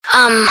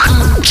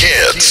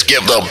Kids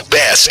give the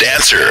best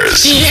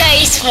answers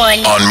Nice one.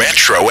 on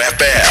Metro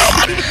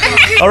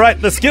FM. All right,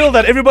 the skill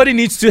that everybody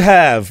needs to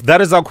have.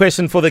 That is our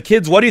question for the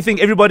kids. What do you think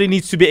everybody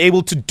needs to be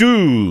able to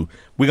do?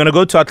 We're going to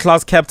go to our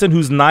class captain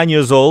who's 9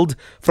 years old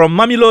from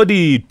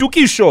Mamelodi,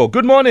 Tukisho.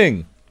 Good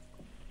morning.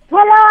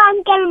 Hello,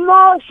 Uncle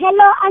Mo.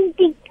 Hello,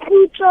 Auntie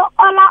Kucho.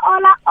 Hola,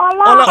 hola,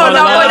 hola.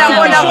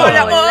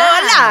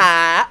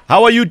 Hola.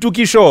 How are you,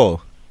 Tukisho?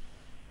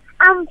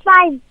 I'm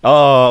fine.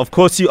 Of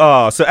course you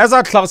are. So as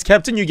our class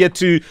captain, you get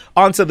to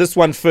answer this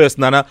one first,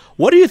 Nana.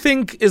 What do you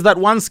think is that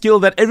one skill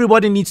that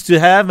everybody needs to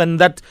have and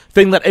that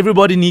thing that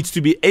everybody needs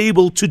to be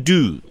able to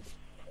do?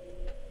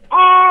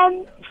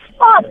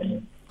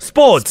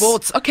 Sports.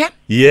 Sports, okay.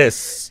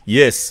 Yes.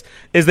 Is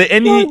there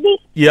any...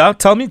 Yeah,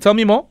 tell me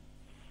more.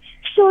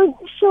 So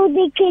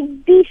they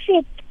can be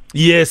fit.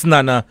 Yes,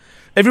 Nana.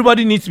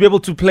 Everybody needs to be able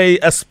to play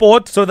a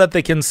sport so that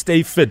they can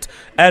stay fit.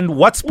 And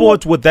what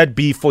sport would that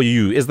be for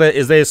you? Is there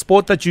a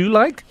sport that you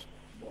like?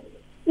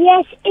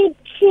 Yes, it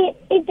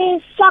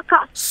is soccer.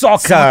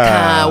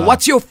 Soccer.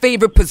 What's your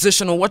favorite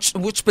position, or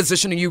which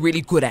position are you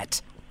really good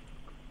at?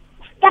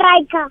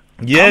 Striker.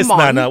 Yes, Come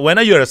on. Nana. When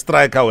are you a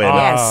striker? When?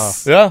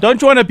 Yes. Yeah.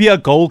 Don't you want to be a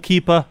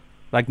goalkeeper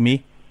like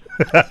me?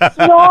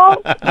 No.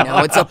 No,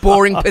 it's a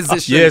boring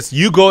position. Yes,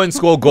 you go and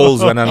score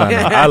goals, Nana.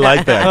 I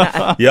like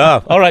that.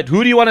 Yeah. All right.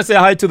 Who do you want to say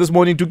hi to this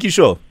morning,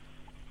 Tukisho?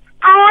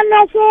 I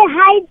want to say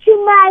hi to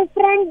my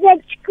friends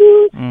at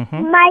school,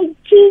 my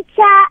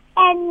teacher,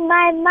 and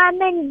my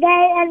mom and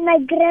dad, and my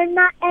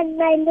grandma, and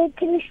my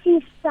little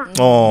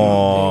sister.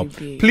 Oh,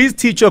 baby. please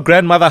teach your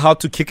grandmother how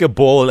to kick a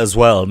ball as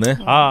well, ne?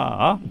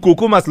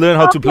 Kuku must learn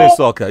how to play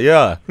soccer.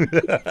 Yeah.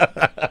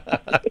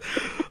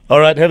 All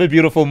right. Have a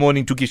beautiful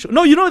morning, Tukisho.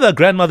 No, you know there are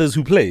grandmothers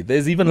who play.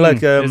 There's even like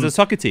There's a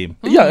soccer team.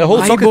 a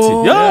whole soccer team.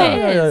 Aibo.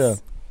 Yeah.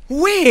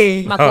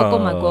 Where?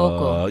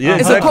 Makoko. Yeah,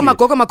 Is exactly. it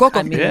Makoko?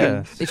 I mean,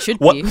 Yeah. it should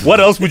What be. what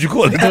else would you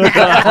call it?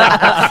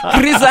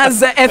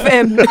 Rizaz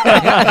FM.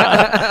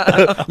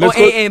 or Let's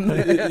go-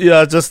 AM.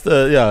 Yeah, just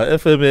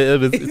FM,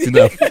 it's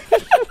enough.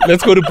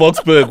 Let's go to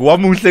Boxburg.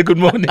 Wamuhle, good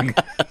morning.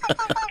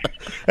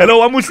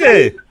 Hello,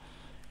 Wamuhle.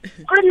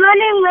 Good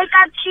morning, wake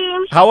up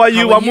team. How are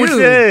you, How are you?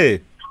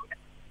 Wamuhle?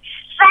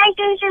 Fine,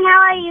 Kingston, how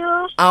are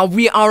you?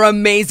 We are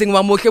amazing,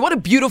 Wamuhle. What a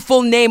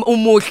beautiful name,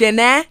 Umuhle,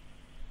 ne?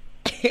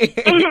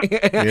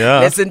 Yeah.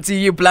 Listen to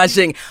you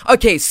blushing.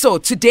 Okay, so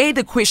today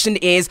the question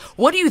is,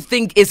 what do you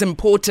think is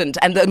important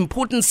and the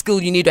important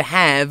skill you need to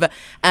have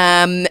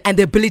and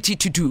the ability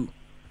to do?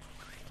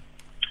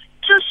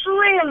 To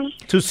swim.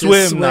 To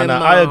swim, Nana.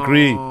 I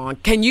agree.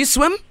 Can you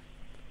swim?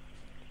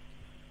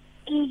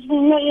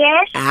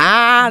 Yes.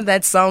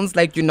 That sounds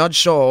like you're not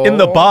sure. In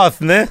the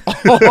bath, ne?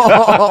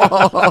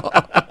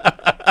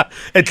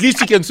 At least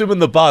you can swim in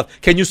the bath.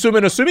 Can you swim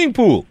in a swimming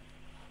pool?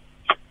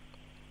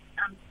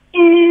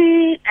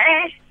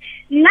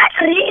 Not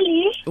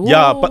really.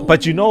 Yeah,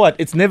 but you know what?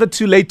 It's never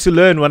too late to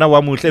learn, Wana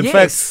Wamuhle. In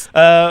Yes.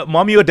 fact,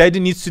 mommy or daddy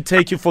needs to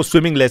take you for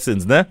swimming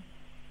lessons, ne?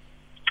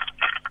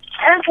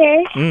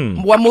 Okay.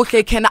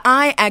 Wamuhle, can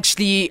I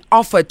actually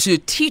offer to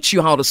teach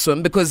you how to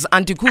swim? Because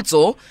Auntie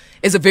Kutso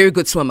is a very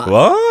good swimmer.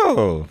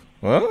 Wow.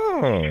 I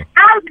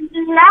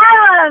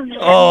love.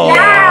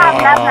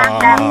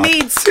 Love.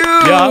 Me too.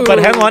 Yeah, but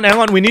hang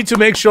on. We need to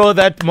make sure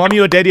that mommy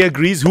or daddy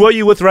agrees. Who are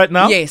you with right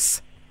now?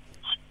 Yes.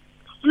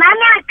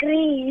 Mama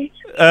agrees.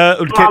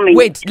 Okay.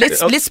 Wait,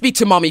 let's speak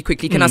to mommy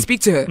quickly. Can I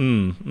speak to her?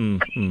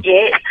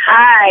 Yes.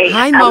 Hi.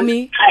 Hi,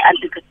 mommy. Hi,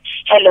 Auntie.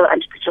 Hello,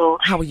 Auntie Kucho.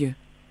 How are you?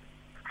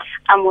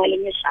 I'm well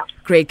in yourself.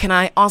 Great. Can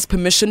I ask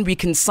permission? We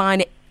can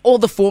sign all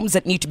the forms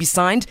that need to be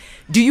signed.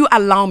 Do you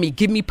allow me,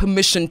 give me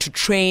permission to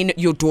train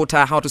your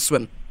daughter how to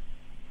swim?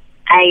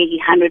 I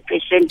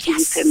 100% give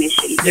you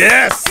permission.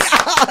 Yes.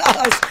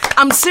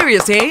 I'm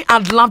serious, eh?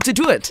 I'd love to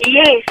do it.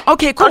 Yes.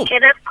 Okay, cool. Okay,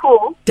 that's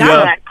cool. Done.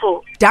 All right,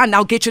 cool. Dan,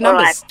 I'll get your All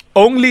numbers.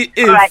 Only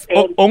if, Alright,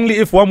 then. only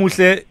if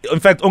Wamuhle, in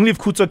fact, only if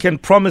Kuto can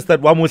promise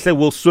that Wamuhle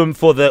will swim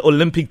for the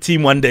Olympic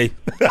team one day.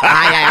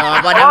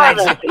 Whatever.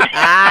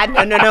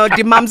 No.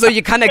 The Mamzo,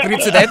 you can't agree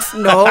to that.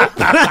 No.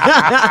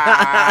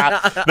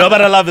 No,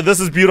 but I love it. This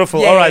is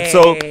beautiful. All right,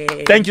 so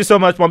Yay. thank you so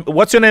much, Mom.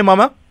 What's your name,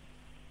 Mama?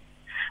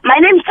 My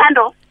name is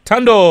Tando.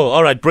 Tando.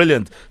 All right,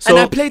 brilliant. So And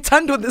I played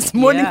Tando this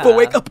morning for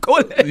Wake Up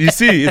Call. you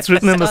see, it's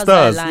written in the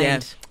stars. Yeah.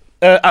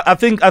 I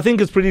think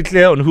it's pretty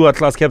clear on who our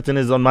class captain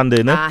is on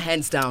Monday, no?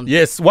 Hands down.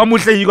 Yes,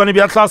 Wamuhle, you're going to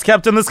be our class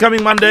captain this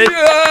coming Monday.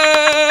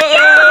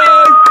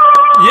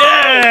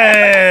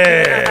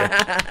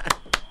 Yeah!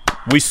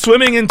 We're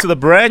swimming into the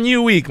brand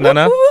new week,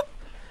 Nana.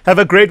 Have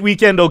a great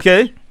weekend,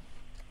 okay?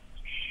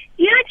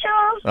 You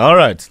too. All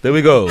right, there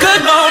we go.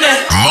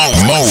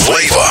 Mo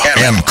Flavor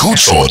and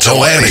Kucho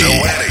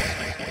Toani.